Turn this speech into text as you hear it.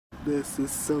This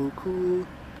is so cool.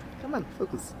 Come on,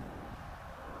 focus.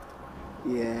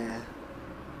 Yeah,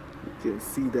 you can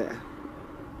see that.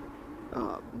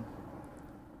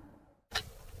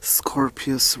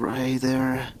 Scorpius right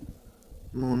there.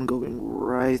 Moon going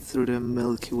right through the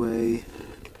Milky Way.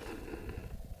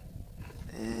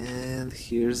 And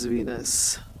here's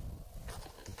Venus.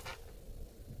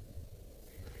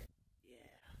 Yeah,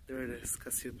 there it is,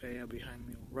 Cassiopea behind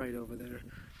me, right over there.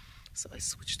 So I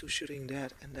switched to shooting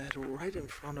that, and that right in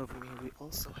front of me we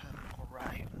also have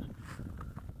Orion.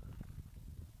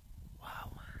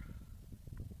 Wow.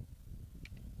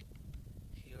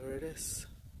 Here it is.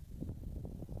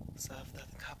 So I have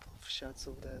that couple of shots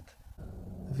of that.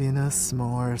 Venus,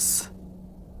 Mars,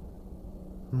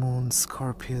 Moon,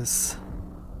 Scorpius,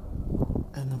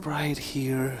 and right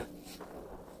here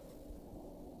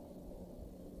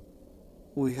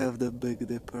we have the Big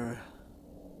Dipper.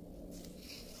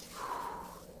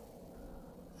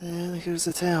 And here's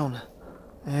the town.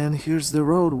 And here's the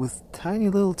road with tiny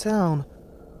little town.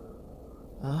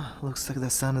 Looks like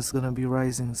the sun is gonna be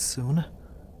rising soon.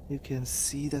 You can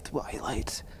see the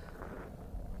twilight.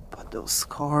 But those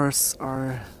cars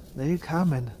they're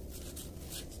coming.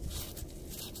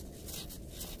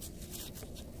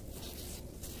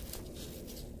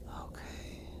 Okay.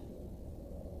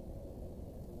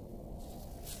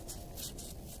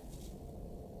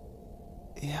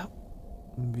 Yep.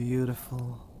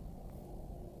 Beautiful.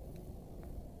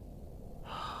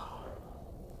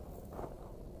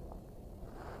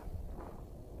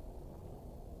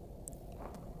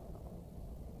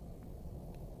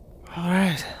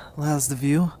 Alright, that's the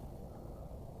view.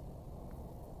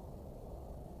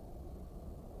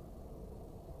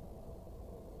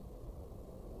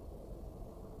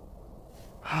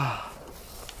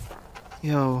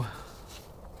 Yo,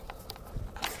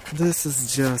 this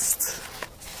is just...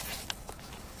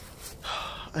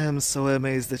 I am so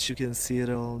amazed that you can see it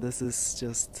all. This is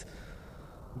just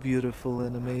beautiful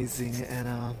and amazing.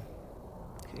 And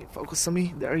can you focus on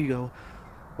me? There you go.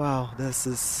 Wow, this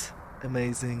is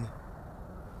amazing.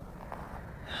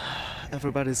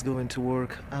 Everybody's going to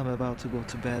work. I'm about to go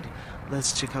to bed.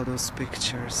 Let's check out those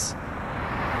pictures.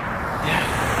 Yeah.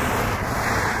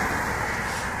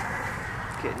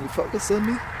 Can you focus on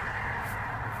me?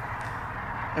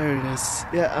 There it is.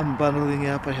 Yeah, I'm bundling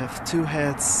up. I have 2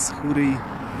 hats, hoodie,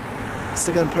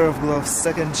 second pair of gloves,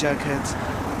 second jacket.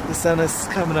 The sun is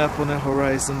coming up on the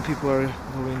horizon. People are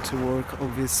going to work,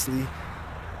 obviously.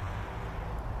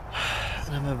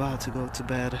 And I'm about to go to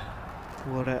bed.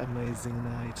 What an amazing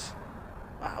night.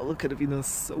 Wow, look at Venus,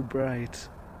 so bright.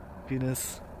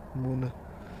 Venus, Moon.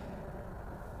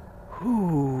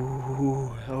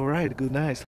 Alright, good night.